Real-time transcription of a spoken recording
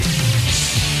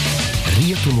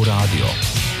Rietumu radio.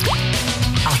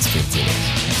 Atspirdzinies.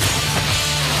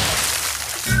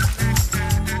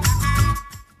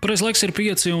 Pareiz laiks ir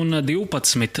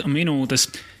 5:12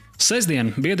 minūtes. Sestdien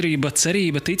biedrība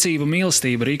Cerība, Ticība,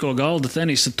 Mīlestība rīko galda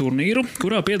tenisa turnīru,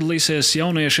 kurā piedalīsies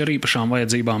jaunieši ar īpašām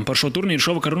vajadzībām. Par šo turnīru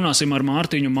šovakar runāsim ar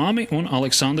Mārtiņu Mami un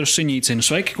Aleksandru Siņicinu.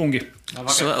 Sveiki, kungi!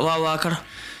 Labvakar!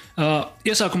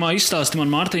 Iesākumā izstāsti man,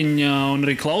 Mārtiņa, un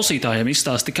arī klausītājiem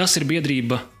izstāsti, kas ir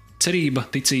biedrība Cerība,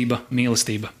 Ticība,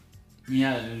 Mīlestība.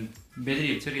 Jā,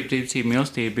 biedrība Cerība, Ticība,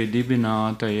 Mīlestība ir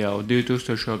dibināta jau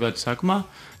 2000. gada sākumā.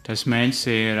 Tas mērķis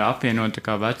ir apvienot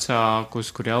vecākus,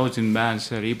 kuri audzina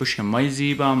bērnus ar īpašām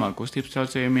vajadzībām, ar kustības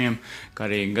traucējumiem, kā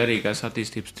arī garīgās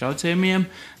attīstības traucējumiem.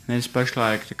 Mēs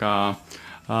pašlaik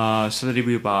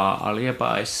sadarbībā ar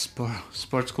Liepājas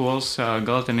sporta skolas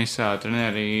galda tenisa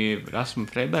treneri Rasmu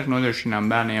Freibergu nodrošinām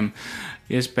bērniem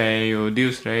iespēju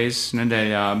 2 reizes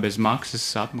nedēļā bez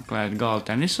maksas apmeklēt galda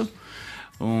tenisu.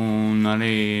 Un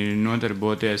arī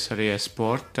nodarboties arī ar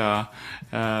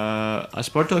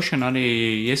sportošanu, arī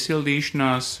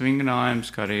iesildīšanās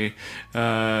vingrinājums, kā arī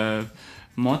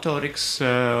motorikas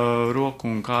roku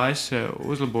un kājas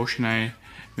uzlabošanai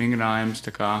vingrinājums.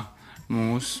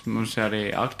 Mums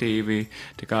arī aktīvi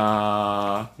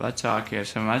vecāki ar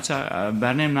saviem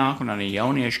bērniem nāk, un arī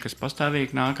jaunieši, kas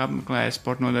pastāvīgi nāk apmeklē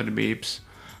sporta nodarbības.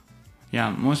 Jā,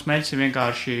 mūsu mērķis ir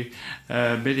vienkārši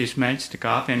biedrības mērķis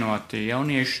apvienot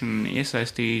jauniešu un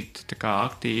iesaistīt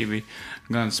aktīvi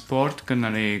gan sporta, gan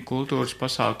arī kultūras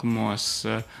pasākumos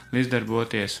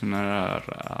līdzdarboties un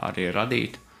arī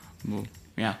radīt,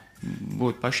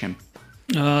 būt pašiem.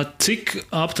 Cik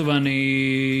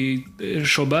aptuveni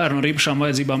šo bērnu ar īpašām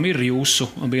vajadzībām ir jūsu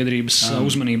biedrības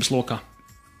uzmanības lokā?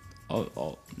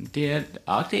 Tie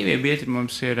aktīvie biedri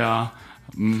mums ir,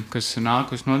 kas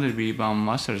nāk uz nodarbībām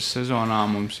vasaras sezonā,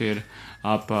 mums ir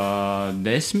ap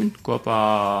 10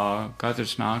 kopā.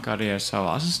 Katrs nāk arī ar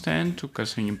savu asistentu,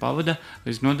 kas viņu pavada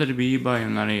līdz nodarbībai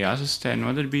un arī asistē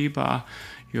nodarbībā,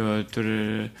 jo tur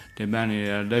tie bērni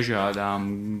ir ar dažādām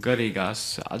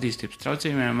garīgās attīstības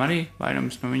traucējumiem, arī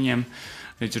vairums no viņiem.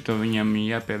 Līdz ar to viņiem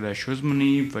jāpievērš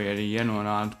uzmanība vai arī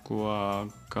jānorāda,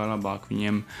 kā labāk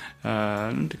viņiem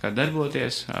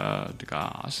darboties,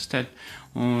 asistēt.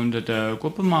 Un tad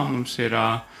kopumā mums ir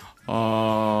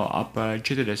ap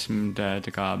 40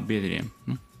 biedriem.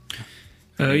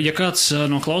 Ja kāds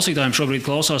no klausītājiem šobrīd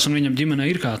klausās un viņam ģimenē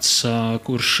ir kāds,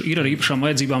 kurš ir ar īpašām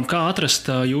vajadzībām, kā atrast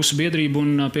jūsu biedrību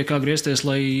un pie kā griezties,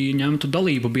 lai ņemtu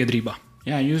dalību biedrībā?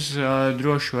 Jā, jūs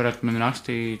droši varat man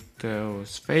rakstīt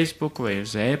uz Facebook vai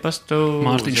uz e-pastu.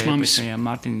 Mārtiņš Mamis. Jā,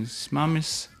 Mārtiņš Mamis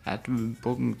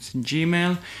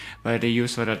 @gmail, vai arī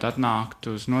jūs varat atnākt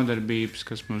uz nodarbības,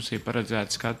 kas mums ir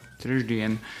paredzētas katru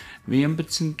trešdienu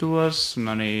 11. un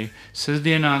arī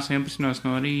sestdienās 11.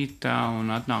 no rīta, un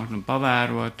atnākt un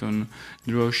pavērot un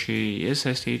droši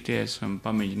iesaistīties un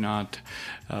pamēģināt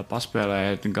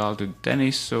paspēlēt galda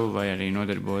tenisu vai arī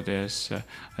nodarboties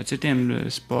ar citiem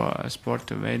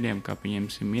sporta veidiem, kā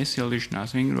pieņemsim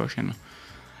iesildīšanās, vingrošanu.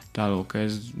 Tālūk,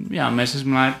 mēs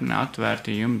esam laipni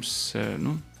atvērti jums,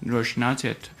 droši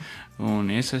nāciet un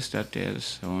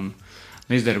iesaistieties un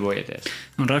līdzdarbojieties.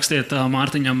 Un rakstiet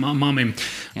Mārtiņam Mamim.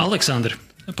 Aleksandri,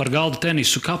 par galda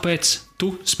tenisu, kāpēc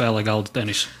tu spēlē galda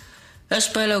tenisu? Es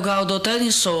spēlēju galda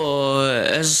tenisu,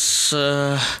 es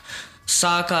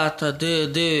sākāt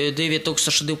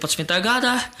 2012.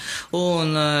 gadā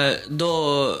un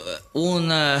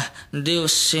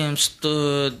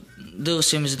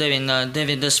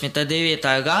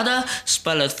 299. gadā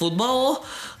spēlēt futbolu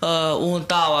un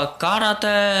tālāk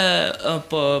karate,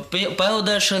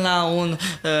 peldēšana un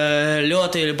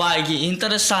ļoti baigi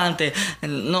interesanti.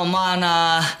 No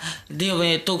manā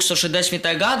 2010.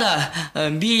 gadā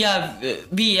bija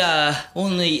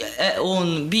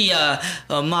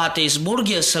Mārtiņš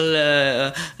Burgis,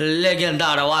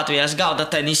 leģendāra Latvijas galda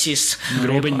tenisists.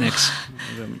 Grobiņnieks.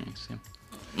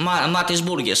 Mārtiņš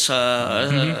Burgis.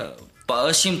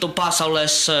 100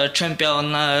 pasaules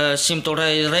čempiona, 100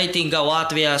 reitinga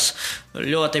Latvijas,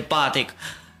 ļoti patīk.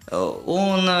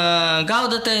 Un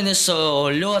galda tenisu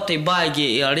ļoti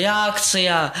baigi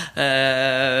reakcija,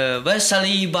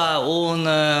 veselība un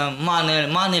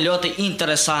mani ļoti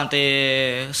interesanti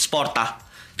sportā.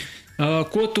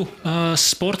 Ko tu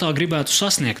sportā gribētu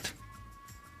sasniegt?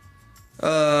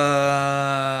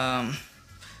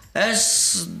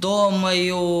 Es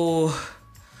domāju,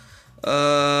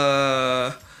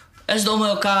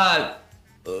 ka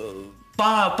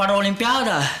par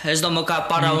olimpiādā. Es domāju, ka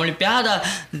par olimpiādā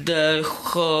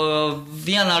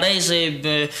viena reize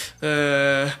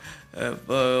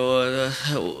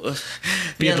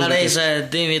viena reize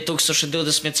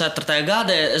 2024.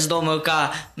 Gadā. Es domāju,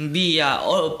 ka bija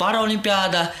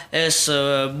paralimpiāda, es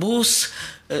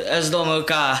domāju,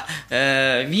 ka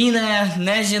vinēja,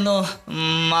 nezinu,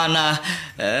 mana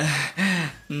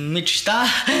mičtā.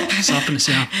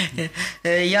 Sapnis, jā.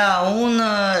 Jā, un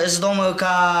es domāju,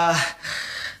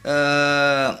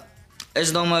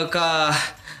 ka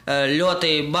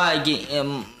ļoti baigi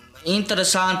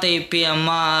interesanti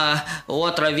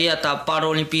otra vieta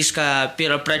paralimpiskā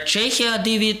pret Čehiju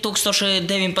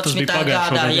 2019.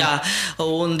 gadā, jā,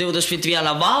 un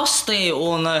 21 valsti,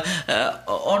 un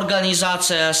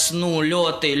organizācijas,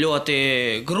 ļoti, ļoti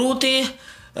grūti,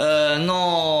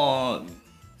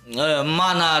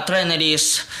 mana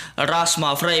treneris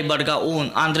Rasma Freiberga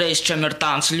un Andrejs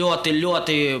Čemirtāns ļoti,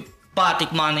 ļoti patīk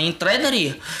mani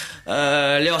treneri.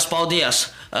 Liels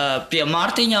paldies pie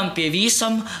Mārtiņam, pie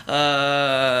visam.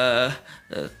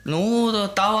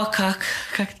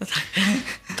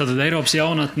 Tātad Eiropas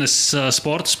jaunatnes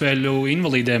sporta spēļu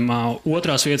invalīdiem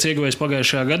otrās vietas ieguvējs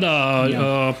pagājušajā gadā.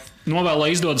 Novēl, lai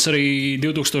izdodas arī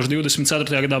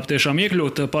 2024. gadā patiešām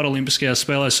iekļūt paralimpiskajās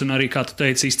spēlēs un arī, kā tu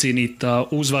teici, izcīnīt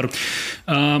uzvaru.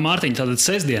 Mārtiņ, tātad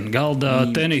sestdien galda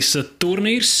tenisa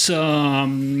turnīrs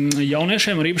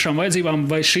jauniešiem ar īpašām vajadzībām.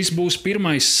 Vai šis būs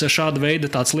pirmais šāda veida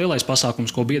tāds lielais pasākums,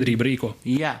 ko biedrība rīko?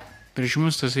 Jā. Priekš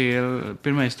mums tas ir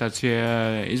pirmais tāds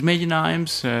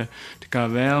izmēģinājums, tā kā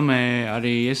vēlme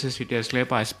arī iesaistīties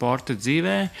Liepājas sporta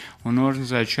dzīvē un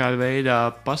organizēt šādu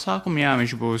veidā pasākumu. Jā,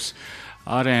 viņš būs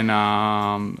arēnā,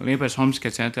 Liepājas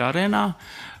Olimpiskajā centra arēnā.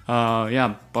 Jā,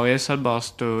 paldies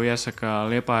atbalstu, jāsaka,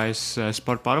 Liepājas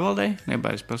sporta pārvaldei,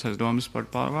 Liepājas pilsētas domas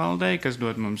sporta pārvaldei, kas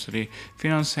dod mums arī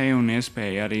finansējumu un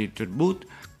iespēju arī tur būt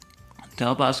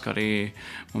telpās, kā arī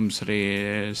mums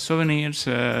arī suvenīrs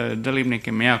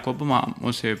dalībniekiem. Jā, kopumā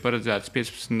mums ir paredzēts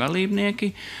 15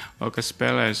 dalībnieki, kas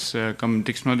spēlēs, kam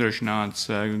tiks nodrošināts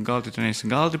galda tenisa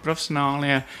galdi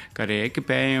profesionālie, kā arī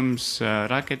ekipējums,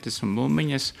 raketes un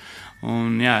bumbiņas.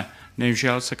 Un jā,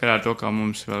 diemžēl sakarā ar to, ka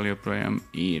mums vēl joprojām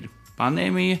ir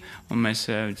pandēmija, un mēs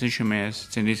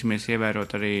centīsimies ievērot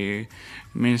arī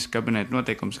ministra kabineta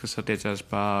noteikums, kas attiecās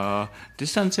par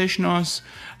distancēšanos.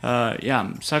 Jā,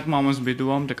 sākumā mums bija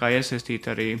doma tā kā iesaistīt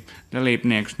arī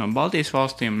dalībniekus no Baltijas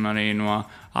valstīm un arī no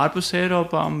ārpus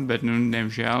Eiropām, bet,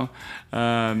 diemžēl,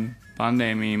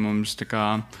 pandēmija mums tā kā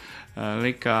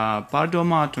lika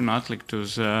pārdomāt un atlikt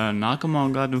uz nākamo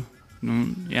gadu.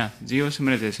 Jā, dzīvosim,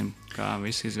 redzēsim, kā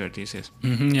viss izvērtīsies.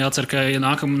 Jācer, ka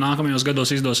nākamajos gados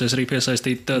izdosies arī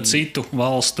piesaistīt citu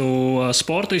valstu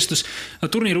sportistus.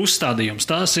 Turnīru uzstādījums,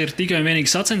 tās ir tikai un vienīgi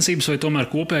sacensības vai tomēr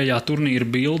kopējā turnīra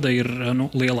bilde ir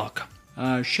lielāka?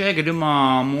 Šajā gadījumā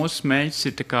mūsu mērķis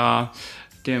ir tā kā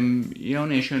tiem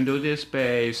jauniešiem dod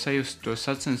iespēju sajust to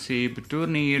sacensību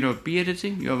turnīru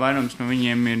pieredzi, jo vairums no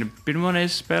viņiem ir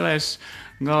pirmoreiz spēlēs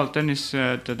galda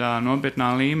tenisa tādā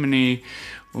nopietnā līmenī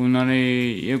un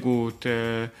arī iegūt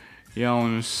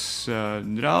jaunus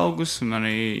draugus un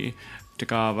arī tā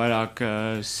kā vairāk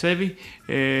sevi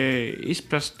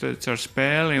izprast caur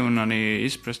spēli un arī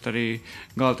izprast arī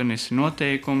galda tenisa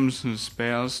noteikumus un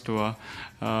spēles to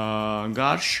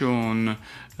garšu un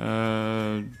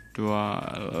to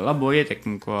labo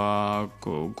ietekmi,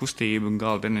 ko kustība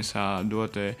galda tenisā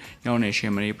dot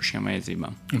jauniešiem ar īpašām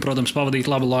vajadzībām. Un, protams, pavadīt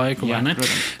labu laiku, vai ne?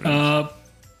 Protams.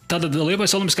 Tātad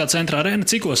Liepājas Olimpiskā centra arēna,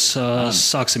 cikos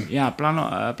sāksim? Jā,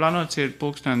 plānots ir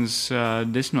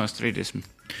 10:30.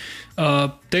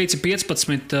 Teici,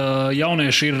 15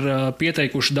 jaunieši ir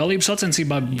pieteikuši dalību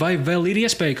sacensībā, vai vēl ir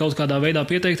iespēja kaut kādā veidā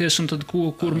pieteikties un tad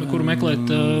kur meklēt?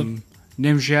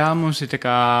 Diemžēl mums ir tā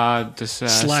kā tas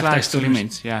slēgtais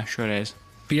limits, jā, šoreiz.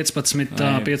 15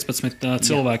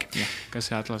 cilvēki. Jā,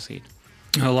 kas jāatlasīt.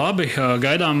 Labi,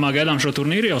 gaidām šo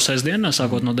turnīru jau sestdien,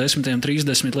 sākot no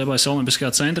 10:30 Liepājas Olimpiskajā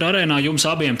centra arēnā. Jums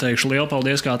abiem teikšu lielu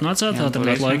paldies, kā atnācāt.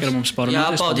 Atradāt laiku ar mums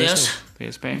parunāties. Jā, paldies.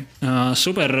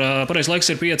 Super, pareiz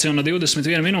laiks ir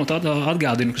 5:21 minūte.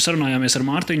 Atgādinu, ka sarunājāmies ar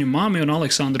Mārtiņu Mami un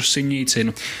Aleksandru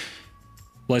Siņicinu.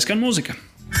 Lai skan mūzika.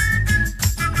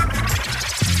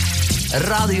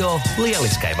 Radio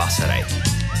lieliskai vasarai.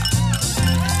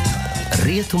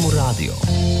 Rietumu radio.